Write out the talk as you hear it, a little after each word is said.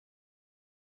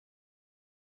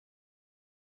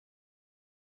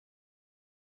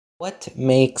What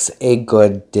makes a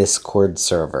good Discord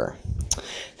server?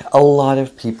 A lot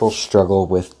of people struggle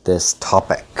with this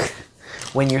topic.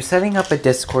 When you're setting up a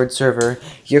Discord server,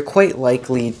 you're quite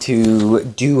likely to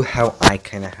do how I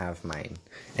kind of have mine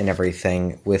and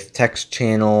everything, with text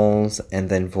channels and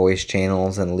then voice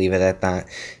channels, and leave it at that.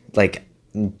 Like,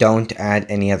 don't add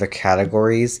any other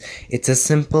categories. It's as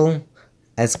simple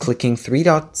as clicking three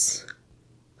dots,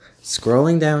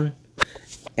 scrolling down,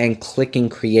 and clicking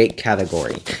create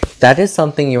category. That is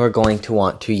something you are going to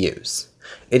want to use.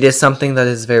 It is something that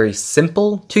is very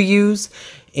simple to use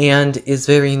and is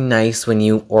very nice when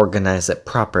you organize it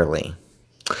properly.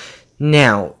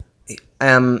 Now,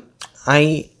 I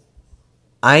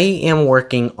am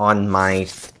working on my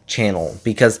channel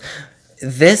because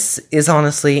this is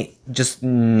honestly just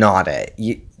not it.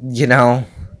 You know,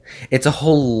 it's a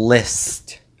whole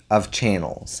list of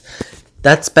channels.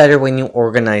 That's better when you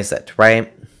organize it,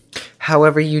 right?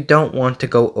 However, you don't want to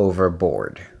go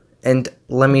overboard. And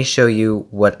let me show you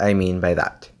what I mean by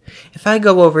that. If I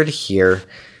go over to here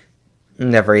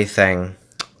and everything,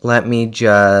 let me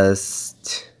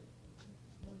just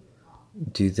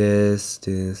do this.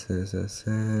 This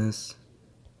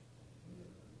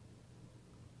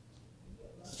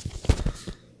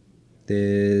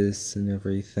and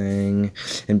everything.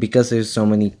 And because there's so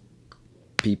many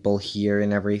people here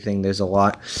and everything, there's a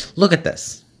lot. Look at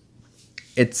this.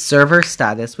 It's server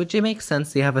status, which it makes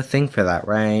sense. You have a thing for that,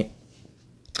 right?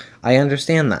 I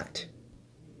understand that.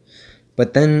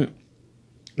 But then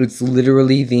it's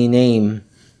literally the name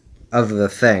of the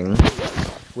thing,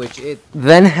 which it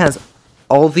then has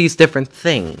all these different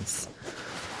things.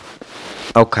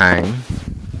 Okay.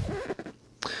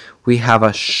 We have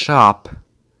a shop,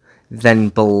 then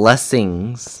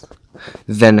blessings,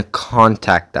 then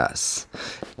contact us.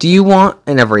 Do you want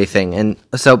and everything? And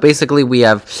so basically we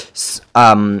have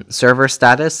server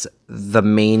status, the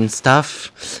main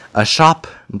stuff, a shop,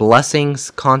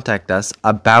 blessings, contact us,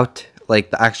 about,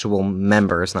 like, the actual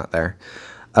members, not there,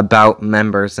 about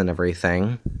members and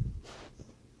everything.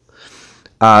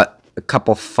 A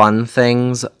couple fun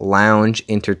things, lounge,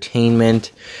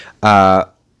 entertainment,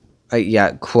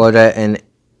 yeah, quota and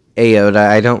Aota.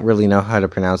 I don't really know how to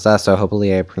pronounce that, so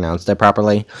hopefully I pronounced it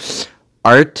properly.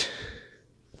 Art,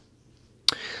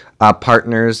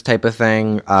 partners type of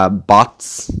thing,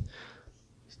 bots,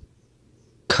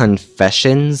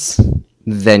 confessions,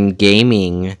 then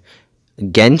gaming,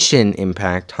 Genshin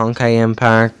Impact, Honkai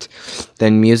Impact,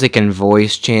 then music and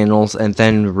voice channels, and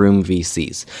then room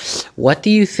VCs. What do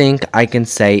you think I can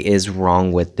say is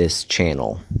wrong with this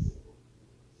channel?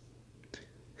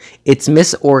 It's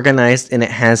misorganized and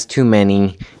it has too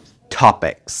many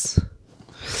topics.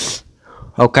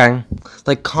 Okay?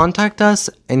 Like, contact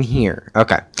us and here.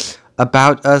 Okay.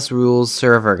 About us, rules,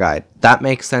 server guide. That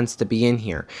makes sense to be in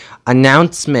here.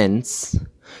 Announcements,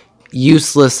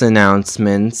 useless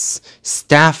announcements,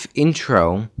 staff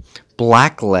intro,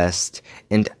 blacklist,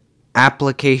 and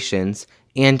applications,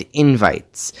 and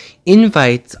invites.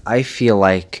 Invites, I feel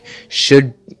like,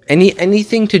 should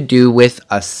anything to do with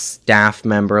a staff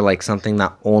member, like something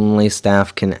that only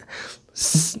staff can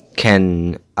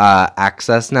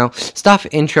access. Now, staff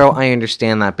intro, I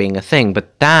understand that being a thing,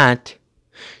 but that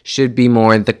should be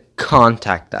more the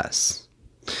contact us.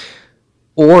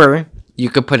 Or you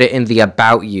could put it in the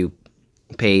about you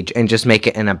page and just make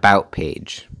it an about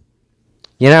page.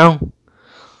 You know?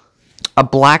 A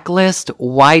blacklist,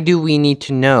 why do we need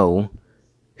to know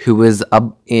who is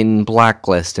in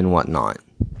blacklist and whatnot?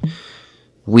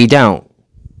 We don't.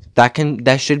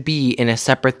 That should be in a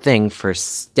separate thing for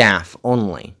staff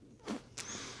only.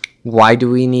 Why do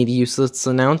we need useless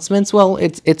announcements? Well,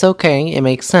 it's okay. It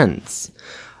makes sense.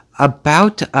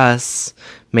 About us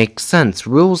makes sense.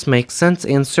 Rules make sense,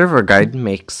 and server guide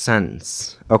makes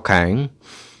sense. Okay.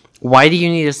 Why do you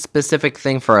need a specific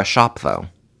thing for a shop, though?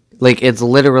 Like, it's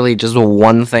literally just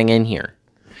one thing in here.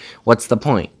 What's the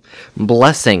point?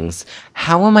 Blessings.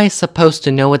 How am I supposed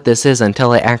to know what this is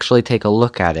until I actually take a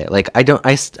look at it? Like, I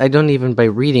don't even by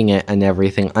reading it and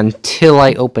everything until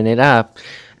I open it up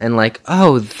and, like,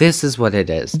 oh, this is what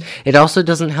it is. It also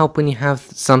doesn't help when you have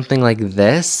something like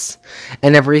this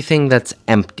and everything that's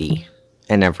empty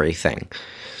and everything.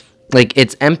 Like,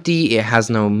 it's empty, it has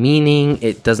no meaning,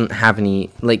 it doesn't have any,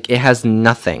 like, it has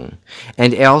nothing.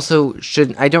 And it also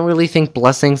I don't really think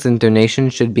blessings and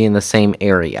donations should be in the same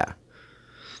area.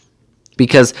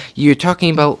 Because you're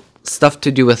talking about stuff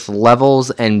to do with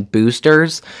levels and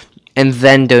boosters, and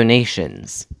then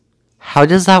donations. How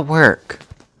does that work?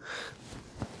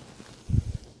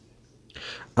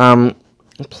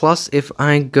 Plus, if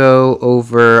I go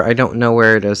over, I don't know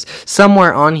where it is,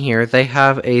 somewhere on here, they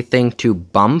have a thing to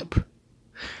bump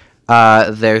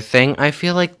their thing, I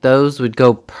feel like those would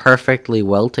go perfectly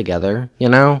well together, you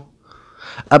know?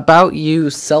 About you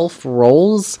self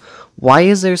roles? Why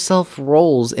is there self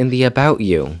roles in the about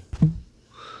you?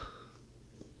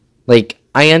 Like,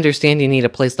 I understand you need a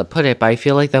place to put it, but I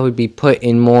feel like that would be put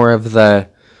in more of the,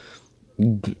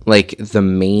 like, the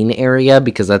main area,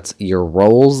 because that's your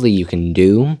roles that you can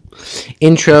do.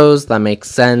 Intros, that makes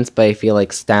sense, but I feel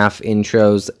like staff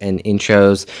intros and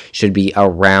intros should be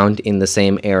around in the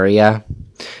same area.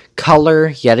 Color,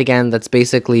 yet again, that's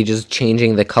basically just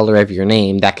changing the color of your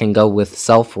name. That can go with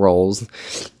self roles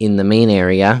in the main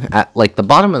area. At, like, the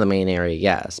bottom of the main area,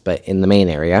 yes, but in the main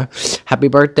area. Happy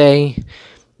birthday.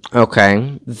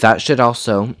 Okay, that should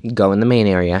also go in the main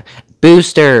area.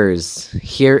 Boosters!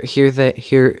 Here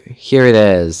it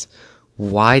is.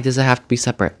 Why does it have to be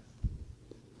separate?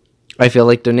 I feel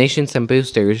like donations and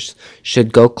boosters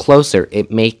should go closer.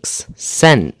 It makes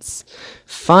sense.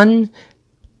 Fun,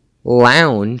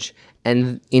 lounge,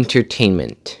 and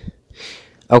entertainment.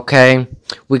 Okay,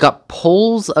 we got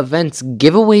polls, events,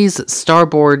 giveaways,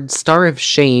 starboard, star of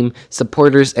shame,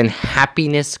 supporters, and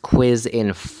happiness quiz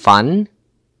in fun.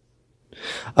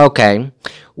 Okay,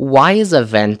 why is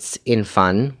events in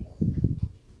fun?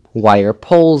 Why are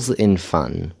polls in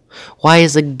fun? Why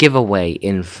is a giveaway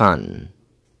in fun?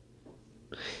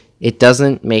 It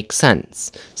doesn't make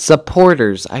sense.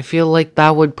 Supporters, I feel like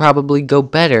that would probably go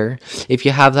better if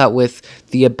you have that with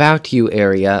the About You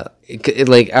area.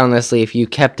 Like, honestly, if you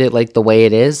kept it like the way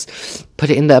it is, put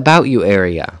it in the About You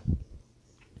area.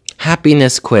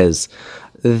 Happiness quiz,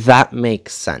 that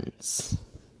makes sense.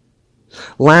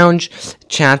 Lounge,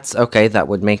 chats, okay, that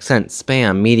would make sense.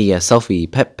 Spam, media, selfie,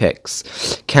 pet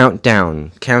pics,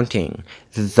 countdown, counting,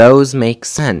 those make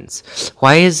sense.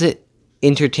 Why is it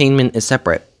entertainment is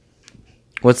separate?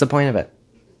 What's the point of it?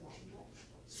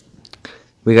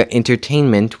 We got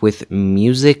entertainment with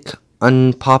music,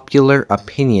 unpopular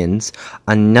opinions,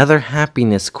 another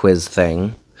happiness quiz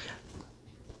thing.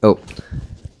 Oh,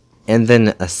 and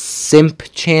then a simp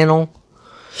channel.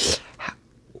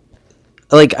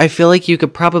 Like, I feel like you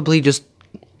could probably just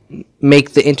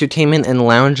make the entertainment and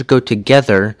lounge go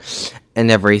together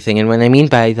and everything. And what I mean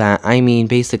by that, I mean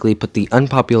basically put the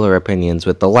unpopular opinions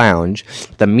with the lounge,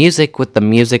 the music with the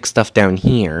music stuff down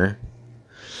here,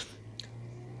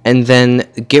 and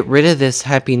then get rid of this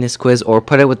happiness quiz or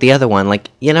put it with the other one.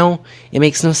 Like, you know, it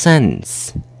makes no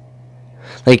sense.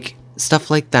 Like, stuff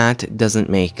like that doesn't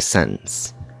make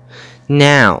sense.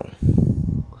 Now,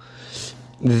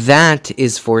 that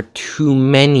is for too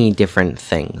many different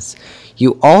things.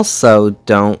 You also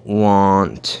don't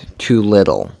want too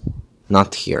little.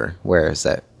 Not here. Where is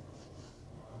it?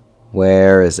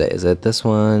 Where is it? Is it this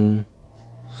one?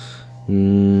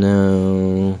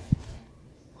 No.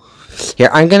 Here,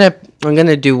 I'm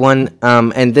gonna do one,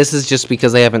 and this is just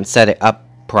because I haven't set it up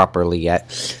properly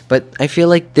yet. But I feel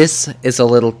like this is a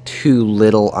little too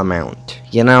little amount,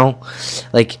 you know?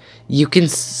 Like, you can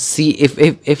see if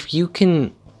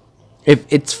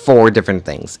it's 4 different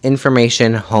things: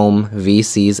 information, home,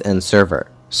 VCs, and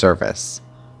service.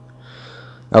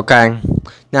 Okay,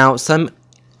 now some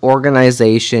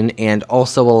organization and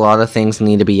also a lot of things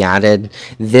need to be added.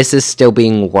 This is still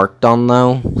being worked on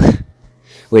though,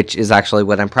 which is actually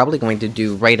what I'm probably going to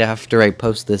do right after I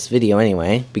post this video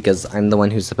anyway, because I'm the one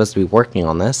who's supposed to be working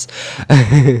on this.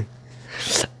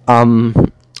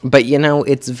 But you know,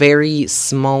 it's very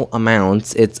small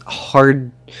amounts. It's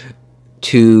hard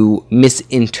to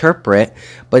misinterpret,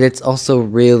 but it's also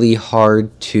really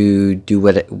hard to do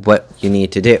what you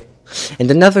need to do.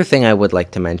 And another thing I would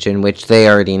like to mention, which they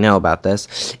already know about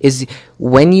this, is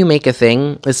when you make a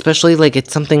thing, especially like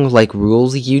it's something like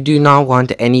rules, you do not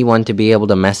want anyone to be able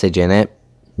to message in it.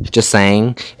 Just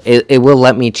saying. It will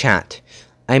let me chat.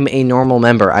 I'm a normal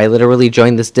member. I literally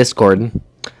joined this Discord,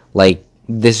 like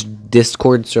this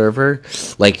Discord server,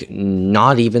 like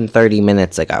not even 30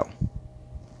 minutes ago.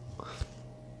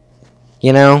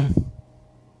 You know?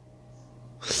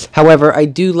 However, I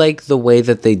do like the way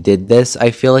that they did this.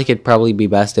 I feel like it'd probably be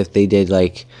best if they did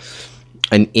like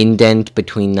an indent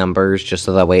between numbers, just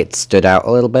so that way it stood out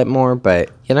a little bit more,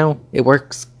 but you know, it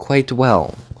works quite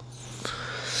well.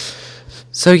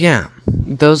 So yeah,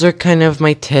 those are kind of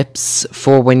my tips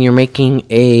for when you're making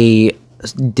a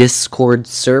Discord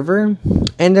server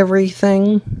and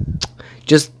everything.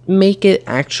 Just make it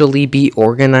actually be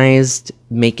organized.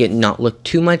 Make it not look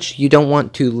too much. You don't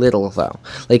want too little, though.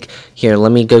 Like, here,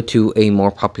 let me go to a more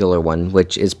popular one,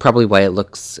 which is probably why it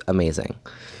looks amazing.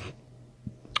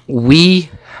 We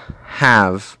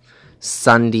have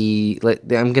Sunday...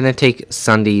 I'm going to take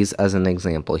Sundays as an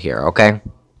example here, okay?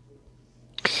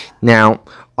 Now,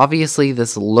 obviously,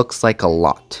 this looks like a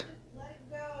lot.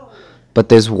 But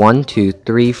there's 1, 2,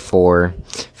 3, 4,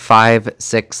 5,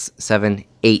 6, 7,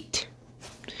 8.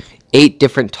 8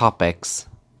 different topics,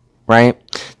 right?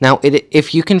 Now,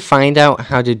 if you can find out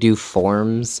how to do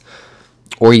forms,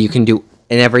 or you can do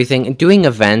and everything, doing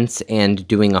events and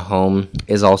doing a home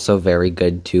is also very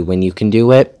good too. When you can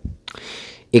do it,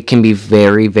 it can be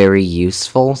very, very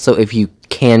useful. So if you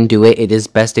can do it, it is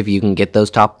best if you can get those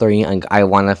top 3. And I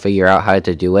want to figure out how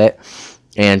to do it.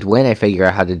 And when I figure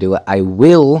out how to do it, I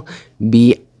will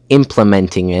be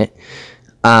implementing it.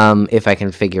 If I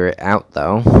can figure it out,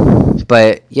 though.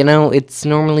 But, you know, it's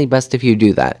normally best if you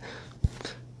do that.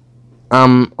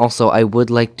 Also, I would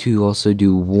like to also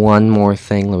do one more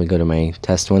thing. Let me go to my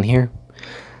test one here.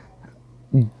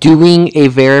 Doing a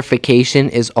verification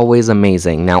is always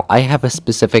amazing. Now, I have a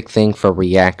specific thing for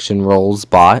reaction roles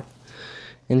bot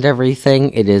and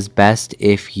everything. It is best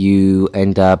if you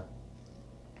end up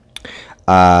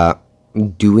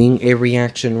doing a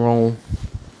reaction role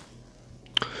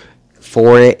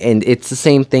for it, and it's the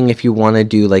same thing if you want to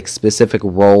do like specific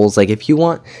roles. Like if you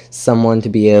want someone to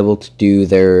be able to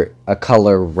do a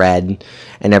color red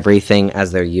and everything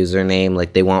as their username,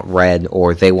 like they want red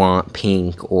or they want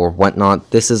pink or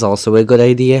whatnot, this is also a good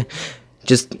idea.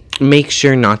 Just make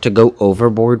sure not to go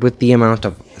overboard with the amount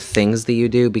of things that you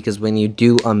do, because when you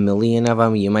do a million of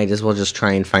them, you might as well just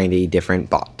try and find a different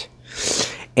bot.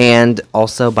 And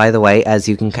also, by the way, as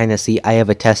you can kind of see, I have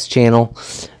a test channel.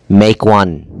 Make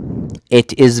one.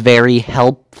 It is very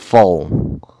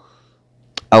helpful.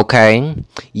 Okay?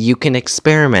 You can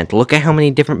experiment. Look at how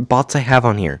many different bots I have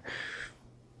on here.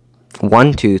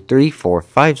 1, 2, 3, 4,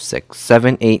 5, 6,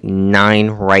 7, 8, 9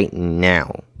 right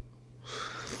now.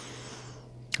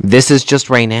 This is just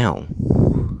right now.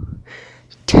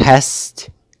 Test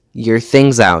your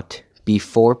things out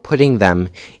before putting them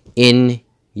in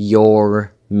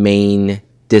your main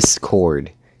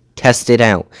Discord. Test it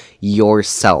out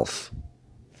yourself.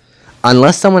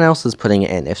 Unless someone else is putting it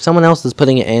in. If someone else is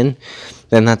putting it in,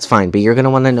 then that's fine. But you're going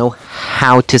to want to know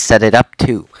how to set it up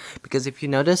too. Because if you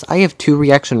notice, I have 2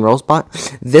 reaction roles bot.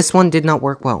 This one did not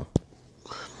work well.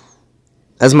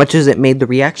 As much as it made the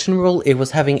reaction role, it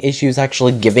was having issues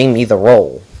actually giving me the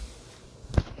role.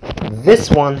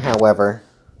 This one, however,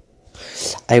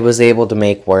 I was able to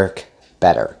make work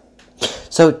better.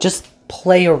 So just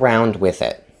play around with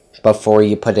it before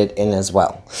you put it in as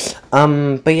well.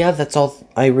 But yeah, that's all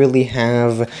I really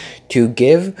have to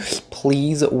give.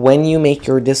 Please, when you make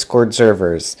your Discord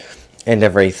servers and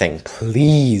everything,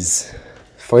 please,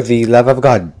 for the love of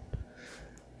God,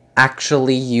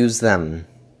 actually use them.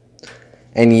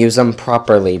 And use them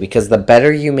properly, because the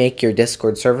better you make your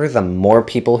Discord server, the more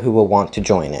people who will want to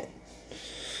join it.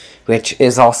 Which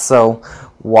is also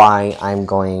why I'm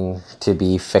going to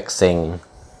be fixing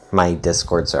my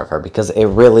Discord server, because it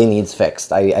really needs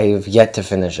fixed. I have yet to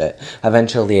finish it.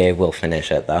 Eventually I will finish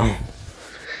it though.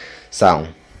 So,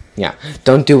 yeah.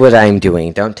 Don't do what I'm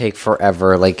doing. Don't take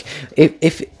forever. Like,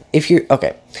 if you're...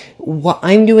 Okay. What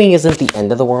I'm doing isn't the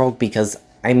end of the world, because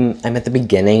I'm at the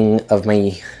beginning of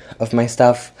my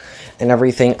stuff and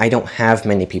everything. I don't have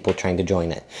many people trying to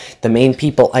join it. The main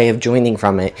people I have joining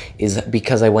from it is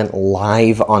because I went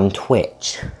live on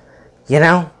Twitch. You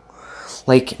know?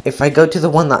 Like, if I go to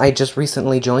the one that I just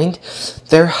recently joined,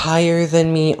 they're higher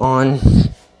than me on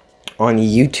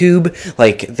YouTube.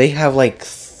 Like, they have like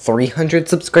 300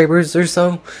 subscribers or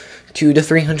so. 200 to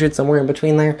 300, somewhere in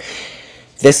between there.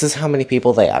 This is how many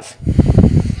people they have.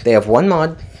 They have 1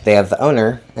 mod, they have the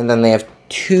owner, and then they have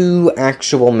 2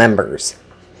 actual members,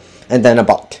 and then a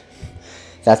bot.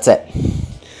 That's it.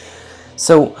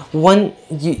 So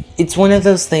it's one of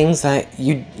those things that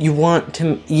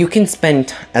you can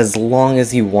spend as long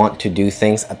as you want to do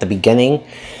things at the beginning.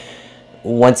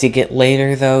 Once you get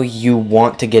later, though, you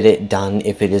want to get it done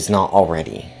if it is not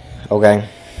already. Okay?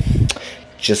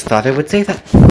 Just thought I would say that.